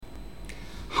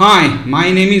Hi,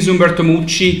 my name is Umberto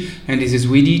Mucci and this is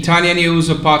We the Italian News,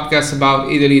 a podcast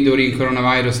about Italy during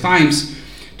coronavirus times.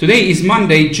 Today is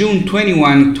Monday, June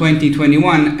 21,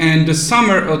 2021, and the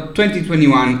summer of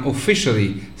 2021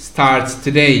 officially starts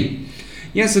today.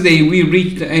 Yesterday we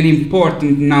reached an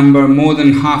important number. More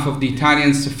than half of the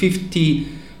Italians,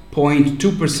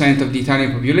 50.2% of the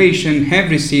Italian population,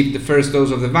 have received the first dose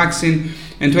of the vaccine,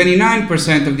 and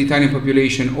 29% of the Italian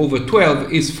population over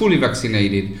 12 is fully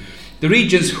vaccinated. The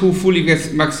regions who fully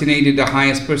vaccinated the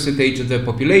highest percentage of the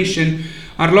population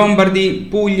are Lombardy,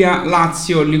 Puglia,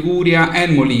 Lazio, Liguria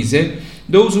and Molise.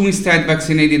 Those who instead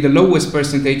vaccinated the lowest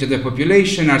percentage of the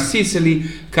population are Sicily,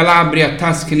 Calabria,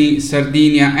 Tuscany,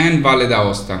 Sardinia and Valle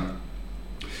d'Aosta.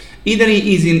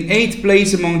 Italy is in 8th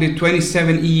place among the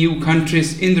 27 EU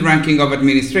countries in the ranking of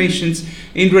administrations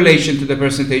in relation to the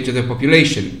percentage of the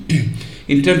population.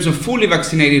 In terms of fully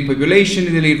vaccinated population,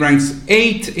 Italy ranks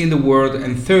 8th in the world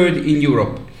and 3rd in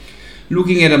Europe.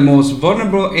 Looking at the most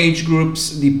vulnerable age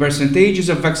groups, the percentages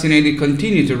of vaccinated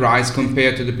continue to rise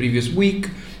compared to the previous week.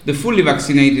 The fully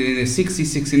vaccinated in the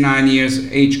 60-69 years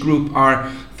age group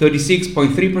are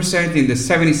 36.3%, in the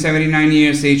 70-79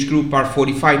 years age group are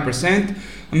 45%,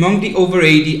 among the over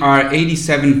 80 are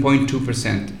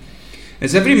 87.2%.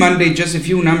 As every Monday, just a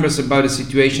few numbers about the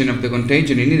situation of the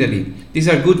contagion in Italy. These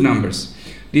are good numbers.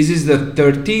 This is the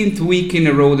 13th week in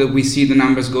a row that we see the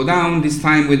numbers go down, this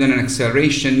time with an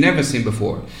acceleration never seen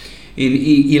before. In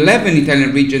 11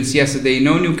 Italian regions yesterday,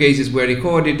 no new cases were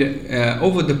recorded.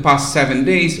 Over the past 7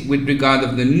 days, with regard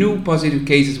of the new positive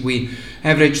cases, we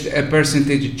averaged a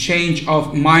percentage change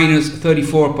of minus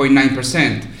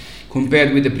 34.9%.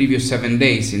 Compared with the previous 7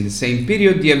 days. In the same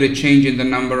period, the average change in the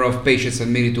number of patients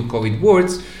admitted to COVID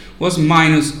wards was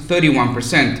minus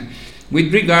 31%.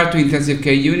 With regard to intensive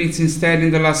care units, instead,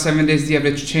 in the last 7 days, the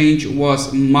average change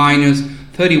was minus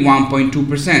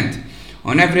 31.2%.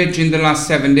 On average, in the last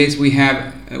 7 days, we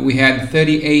had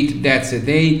 38 deaths a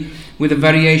day, with a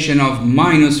variation of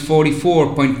minus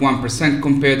 44.1%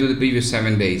 compared to the previous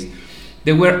 7 days.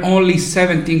 There were only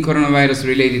 17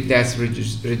 coronavirus-related deaths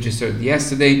registered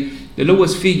yesterday, the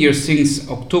lowest figure since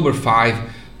October 5,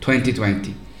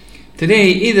 2020.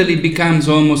 Today, Italy becomes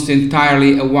almost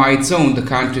entirely a white zone, the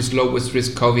country's lowest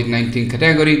risk COVID-19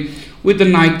 category, with the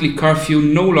nightly curfew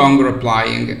no longer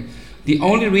applying. The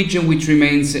only region which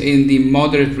remains in the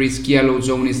moderate risk yellow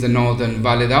zone is the northern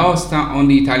Valle d'Aosta on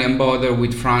the Italian border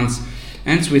with France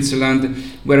and Switzerland,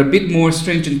 where a bit more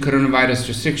stringent coronavirus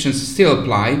restrictions still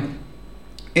apply.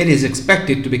 It is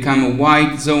expected to become a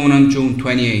white zone on June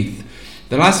 28th.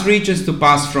 The last regions to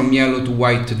pass from yellow to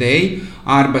white today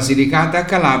are Basilicata,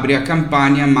 Calabria,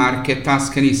 Campania, Marche,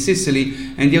 Tuscany, Sicily,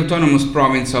 and the autonomous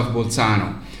province of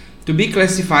Bolzano. To be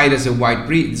classified as a white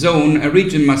zone, a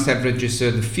region must have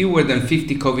registered fewer than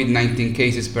 50 COVID-19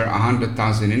 cases per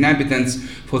 100,000 inhabitants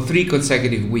for 3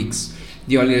 consecutive weeks.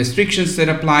 The only restrictions that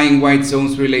apply in white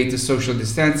zones relate to social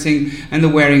distancing and the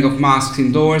wearing of masks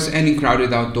indoors and in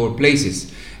crowded outdoor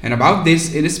places. And about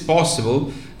this, it is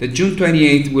possible that June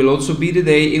 28th will also be the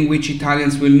day in which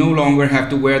Italians will no longer have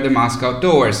to wear the mask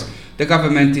outdoors. The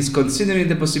government is considering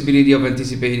the possibility of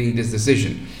anticipating this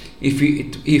decision. If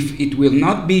it will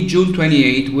not be June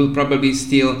 28th, it will probably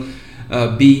still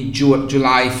be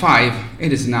July 5.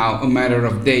 It is now a matter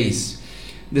of days.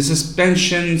 The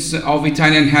suspensions of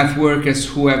Italian health workers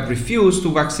who have refused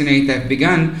to vaccinate have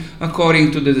begun,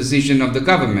 according to the decision of the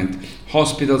government.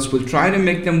 Hospitals will try to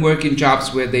make them work in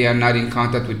jobs where they are not in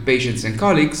contact with patients and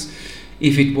colleagues.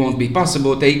 If it won't be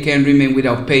possible, they can remain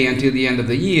without pay until the end of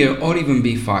the year or even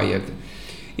be fired.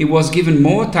 It was given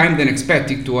more time than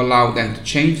expected to allow them to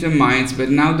change their minds, but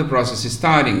now the process is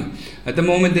starting. At the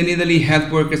moment in Italy,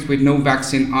 health workers with no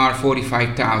vaccine are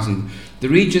 45,000. The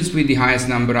regions with the highest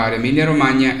number are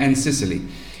Emilia-Romagna and Sicily.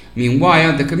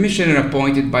 Meanwhile, the commissioner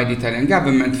appointed by the Italian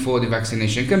government for the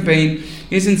vaccination campaign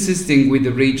is insisting with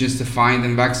the regions to find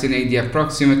and vaccinate the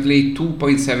approximately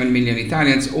 2.7 million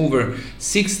Italians over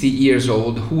 60 years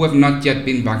old who have not yet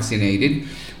been vaccinated,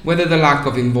 whether the lack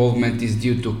of involvement is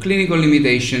due to clinical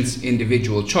limitations,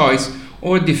 individual choice,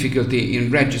 or difficulty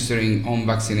in registering on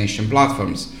vaccination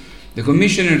platforms. The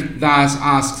Commissioner thus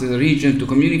asks the region to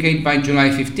communicate by July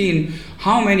 15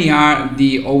 how many are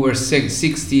the over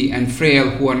 60 and frail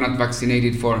who are not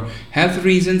vaccinated for health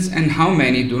reasons and how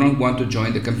many do not want to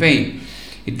join the campaign.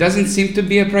 It doesn't seem to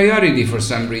be a priority for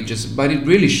some regions, but it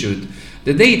really should.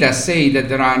 The data say that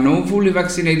there are no fully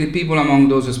vaccinated people among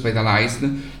those hospitalized,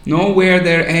 nor were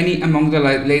there any among the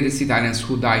latest Italians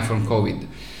who died from COVID.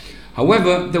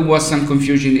 However, there was some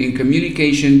confusion in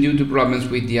communication due to problems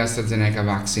with the AstraZeneca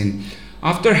vaccine.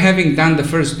 After having done the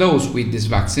first dose with this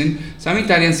vaccine, some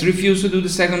Italians refuse to do the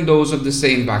second dose of the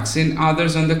same vaccine.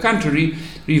 Others, on the contrary,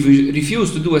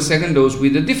 refuse to do a second dose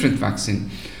with a different vaccine.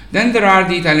 Then there are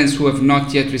the Italians who have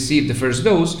not yet received the first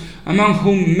dose, among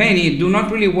whom many do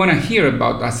not really want to hear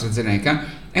about AstraZeneca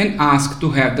and ask to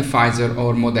have the Pfizer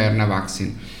or Moderna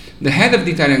vaccine. The head of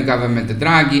the Italian government,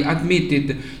 Draghi,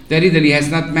 admitted that Italy has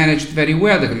not managed very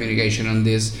well the communication on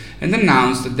this and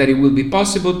announced that it will be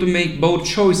possible to make both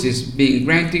choices, being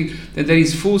granted that there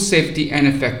is full safety and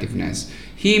effectiveness.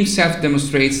 He himself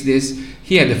demonstrates this.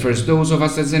 He had the first dose of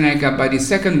AstraZeneca, but his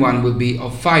second one will be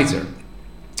of Pfizer.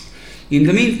 In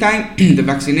the meantime, the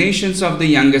vaccinations of the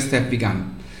youngest have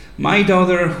begun. My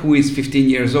daughter, who is 15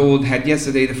 years old, had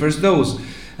yesterday the first dose.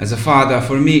 As a father,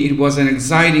 for me, it was an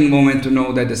exciting moment to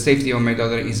know that the safety of my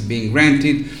daughter is being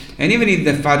granted. And even if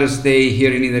the Father's Day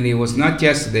here in Italy was not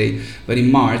yesterday, but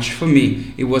in March, for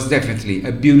me, it was definitely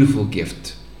a beautiful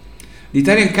gift. The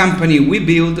Italian company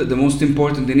Webuild, the most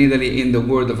important in Italy in the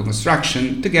world of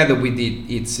construction, together with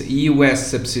its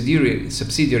US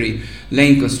subsidiary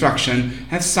Lane Construction,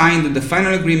 have signed the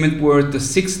final agreement worth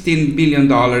 $16 billion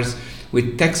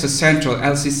with Texas Central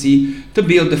LCC to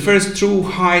build the first true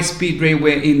high-speed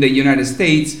railway in the United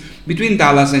States between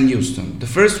Dallas and Houston. The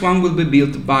first one will be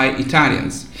built by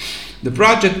Italians. The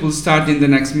project will start in the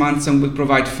next months and will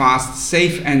provide fast,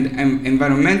 safe and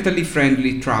environmentally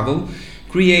friendly travel,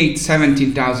 create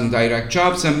 17,000 direct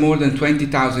jobs and more than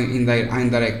 20,000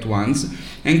 indirect ones,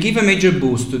 and give a major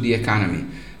boost to the economy.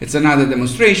 It's another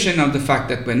demonstration of the fact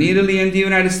that when Italy and the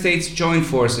United States join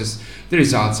forces, the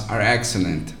results are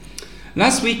excellent.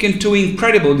 Last weekend, two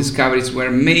incredible discoveries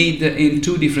were made in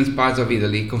two different parts of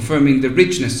Italy, confirming the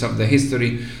richness of the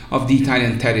history of the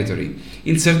Italian territory.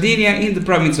 In Sardinia, in the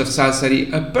province of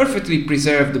Sassari, a perfectly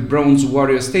preserved bronze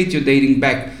warrior statue dating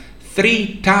back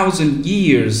 3,000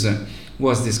 years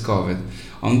was discovered.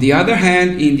 On the other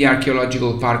hand, in the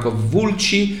archaeological park of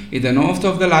Vulci, in the north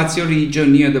of the Lazio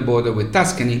region near the border with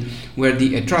Tuscany, where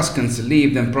the Etruscans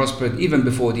lived and prospered even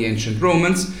before the ancient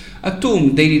Romans, a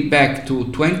tomb dated back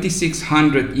to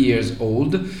 2,600 years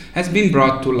old has been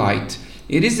brought to light.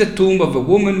 It is the tomb of a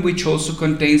woman which also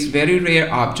contains very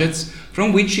rare objects,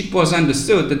 from which it was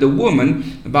understood that the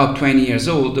woman, about 20 years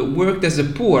old, worked as a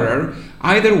pourer,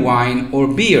 either wine or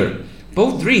beer.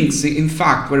 Both drinks, in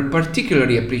fact, were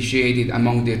particularly appreciated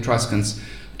among the Etruscans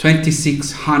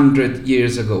 2,600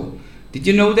 years ago. Did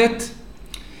you know that?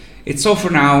 It's all for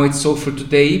now, it's all for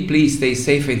today. Please stay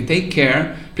safe and take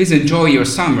care. Please enjoy your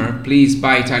summer. Please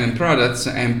buy Italian products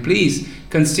and please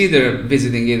consider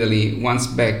visiting Italy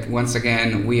once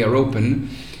again we are open.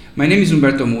 My name is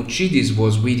Umberto Mucci. This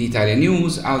was We the Italian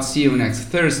News. I'll see you next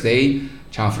Thursday.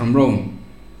 Ciao from Rome.